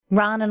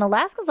Ron in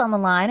Alaska's on the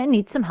line and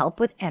needs some help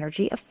with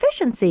energy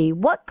efficiency.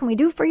 What can we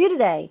do for you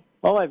today?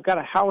 Well, I've got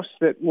a house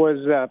that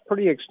was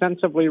pretty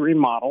extensively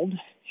remodeled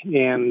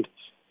and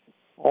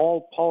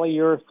all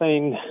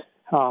polyurethane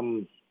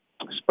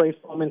spray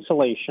foam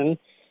insulation.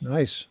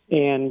 Nice.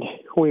 And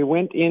we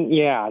went in,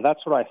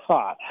 that's what I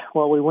thought.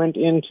 Well, we went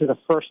into the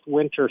first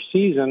winter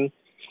season,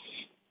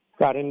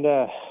 got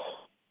into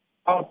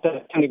about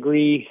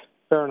 10-degree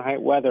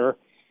Fahrenheit weather.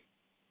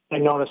 I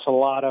noticed a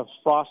lot of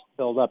frost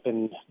buildup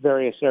in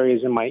various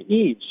areas in my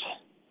eaves.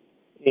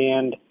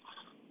 And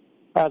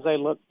as I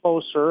look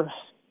closer,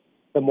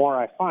 the more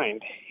I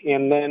find.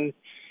 And then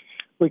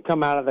we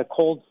come out of the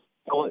cold,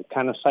 it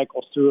kind of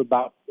cycles through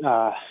about,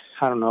 a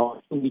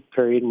 2-week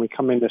period, and we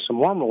come into some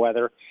warmer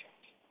weather,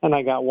 and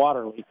I got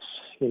water leaks,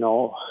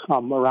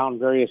 around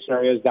various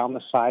areas down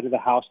the side of the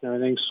house and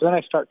everything. So then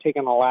I start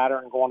taking a ladder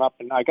and going up,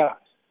 and I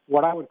got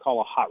what I would call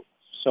a hot roof.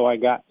 So I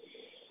got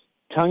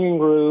tongue and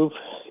groove.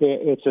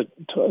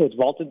 It's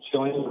vaulted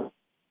ceiling,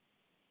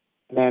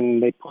 and then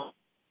they put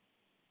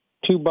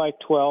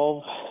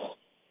 2x12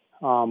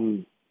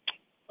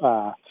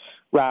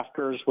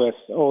 rafters with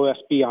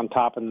OSB on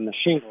top and then the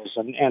shingles.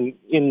 And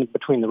in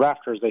between the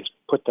rafters, they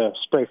put the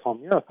spray foam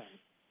urethane.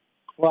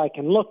 Well, I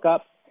can look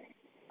up,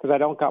 because I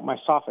don't got my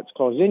soffits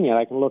closed in yet.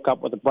 I can look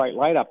up with a bright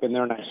light up in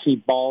there, and I see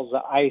balls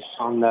of ice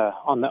on the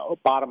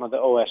bottom of the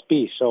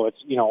OSB. So it's,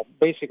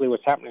 basically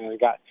what's happening is I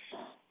got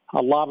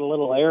a lot of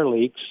little air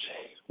leaks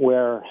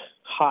where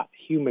hot,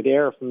 humid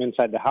air from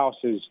inside the house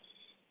is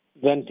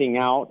venting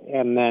out,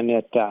 and then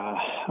it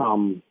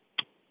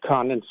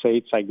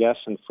condensates, I guess,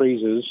 and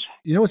freezes.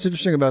 What's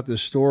interesting about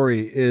this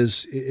story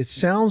is it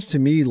sounds to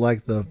me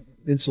like the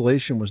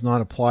insulation was not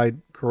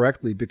applied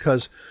correctly,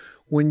 because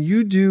when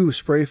you do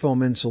spray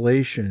foam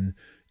insulation,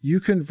 you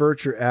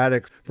convert your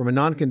attic from a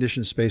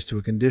non-conditioned space to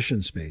a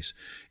conditioned space.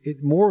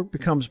 It more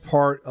becomes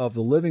part of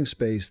the living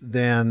space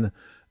than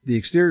the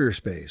exterior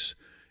space.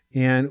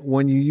 And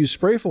when you use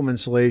spray foam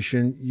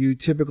insulation, you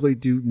typically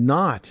do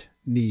not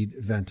need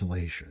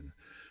ventilation.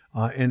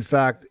 In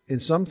fact,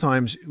 and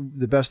sometimes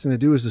the best thing to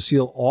do is to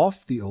seal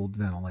off the old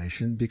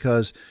ventilation,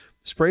 because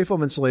spray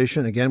foam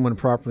insulation, again, when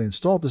properly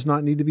installed, does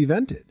not need to be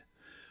vented.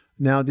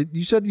 Now,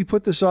 you said you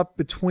put this up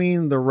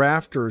between the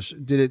rafters.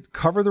 Did it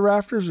cover the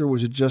rafters, or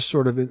was it just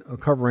sort of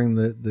covering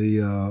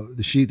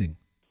the sheathing?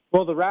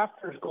 Well, the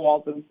rafters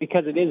go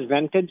because it is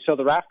vented, so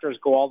the rafters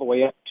go all the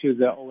way up to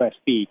the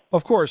OSB.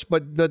 Of course,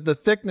 but the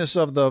thickness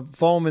of the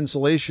foam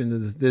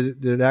insulation,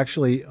 did it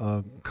actually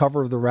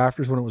cover the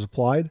rafters when it was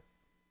applied?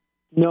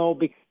 No,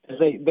 because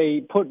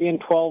they put in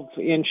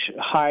 12-inch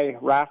high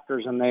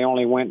rafters, and they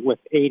only went with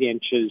 8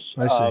 inches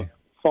of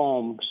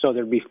foam, so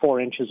there'd be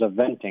 4 inches of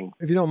venting.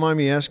 If you don't mind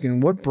me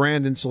asking, what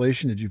brand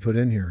insulation did you put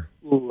in here?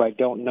 Ooh, I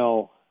don't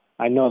know.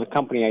 I know the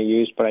company I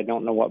used, but I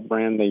don't know what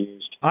brand they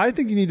used. I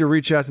think you need to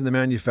reach out to the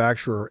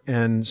manufacturer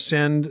and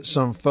send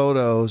some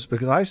photos,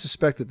 because I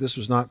suspect that this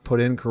was not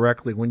put in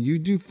correctly. When you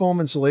do foam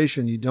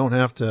insulation, you don't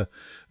have to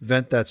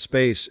vent that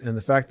space, and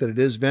the fact that it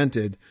is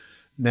vented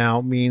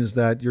now means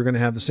that you're going to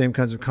have the same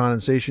kinds of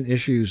condensation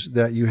issues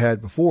that you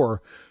had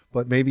before,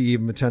 but maybe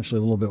even potentially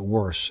a little bit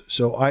worse.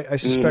 So I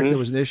suspect there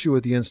was an issue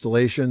with the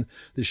installation.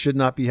 This should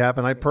not be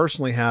happening. I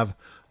personally have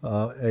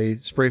a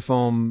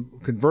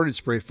converted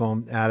spray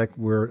foam attic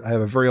where I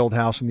have a very old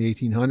house from the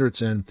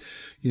 1800s. And,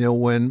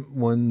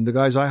 when the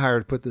guys I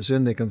hired put this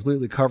in, they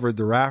completely covered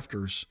the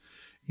rafters.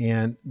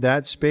 And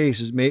that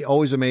space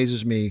always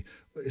amazes me,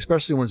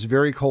 especially when it's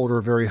very cold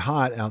or very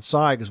hot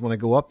outside, because when I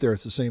go up there,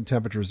 it's the same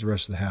temperature as the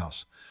rest of the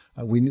house.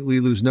 We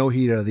lose no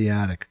heat out of the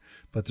attic,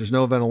 but there's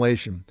no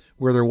ventilation.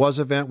 Where there was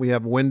a vent, we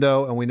have a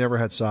window, and we never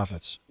had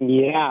soffits.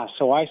 Yeah,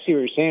 so I see what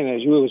you're saying.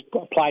 It was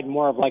applied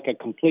more of like a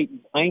complete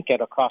blanket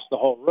across the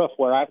whole roof,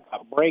 where I've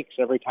got breaks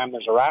every time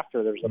there's a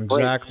rafter, there's a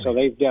break. So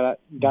they've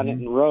done it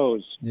in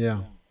rows.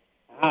 Yeah.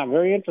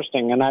 Very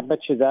interesting, and I bet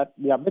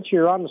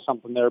you're onto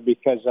something there,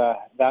 because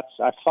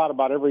I've thought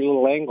about every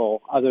little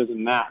angle other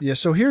than that. Yeah,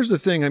 so here's the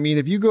thing. I mean,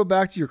 if you go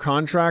back to your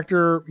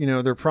contractor,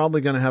 they're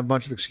probably going to have a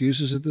bunch of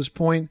excuses at this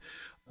point.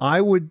 I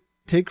would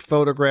take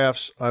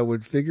photographs. I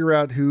would figure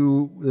out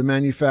who the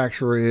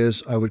manufacturer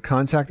is. I would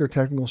contact their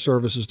technical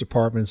services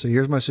department and say,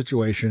 here's my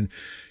situation.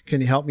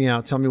 Can you help me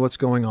out? Tell me what's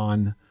going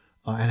on.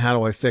 And how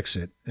do I fix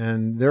it?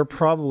 And they're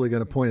probably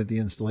going to point at the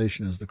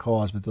installation as the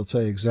cause, but they'll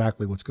tell you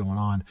exactly what's going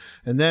on.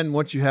 And then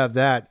once you have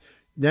that,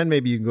 then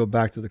maybe you can go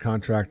back to the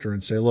contractor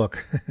and say,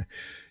 look,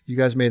 you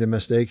guys made a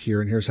mistake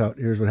here, and here's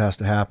what has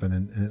to happen.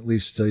 And at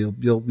least you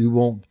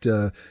won't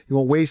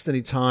waste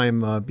any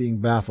time being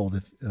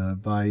baffled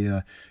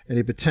by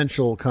any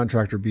potential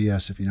contractor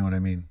BS, if you know what I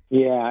mean.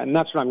 Yeah, and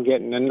that's what I'm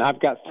getting. And I've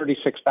got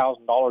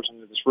 $36,000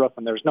 into this roof,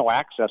 and there's no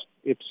access.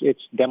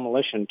 It's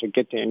demolition to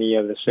get to any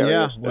of this area.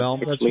 Yeah, well,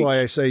 that's why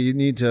I say you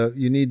need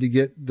to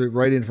get the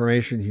right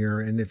information here.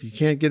 And if you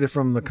can't get it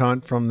from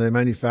the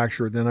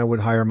manufacturer, then I would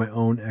hire my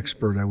own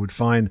expert. I would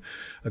find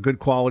a good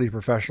quality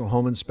professional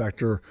home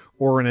inspector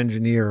or an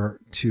engineer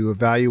to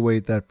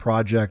evaluate that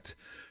project,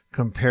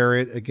 compare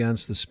it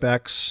against the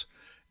specs,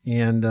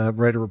 and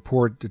write a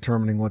report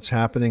determining what's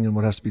happening and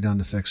what has to be done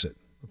to fix it.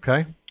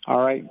 Okay?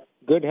 All right.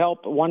 Good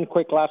help. One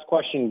quick last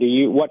question.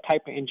 What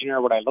type of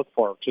engineer would I look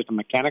for? Just a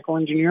mechanical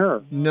engineer?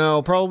 Or?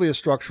 No, probably a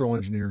structural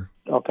engineer.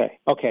 Okay.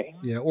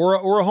 Yeah,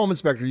 or a home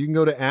inspector. You can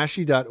go to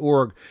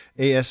ASHI.org,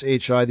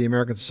 ASHI, the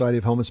American Society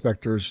of Home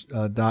Inspectors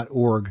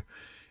 .org.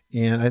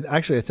 And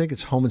I think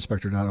it's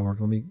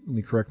homeinspector.org. Let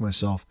me correct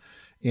myself.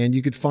 And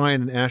you could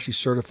find an ASHI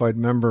certified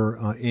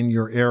member in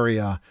your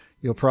area.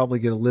 You'll probably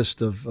get a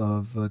list of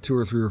 2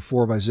 or 3 or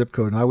 4 by zip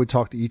code. And I would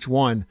talk to each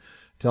one,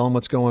 tell them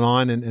what's going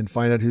on, and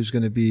find out who's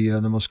going to be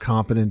the most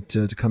competent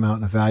to come out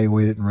and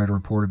evaluate it and write a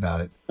report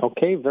about it.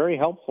 Okay, very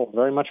helpful.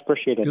 Very much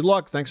appreciated. Good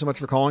luck. Thanks so much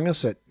for calling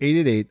us at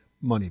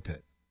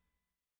 888-MONEY-PIT.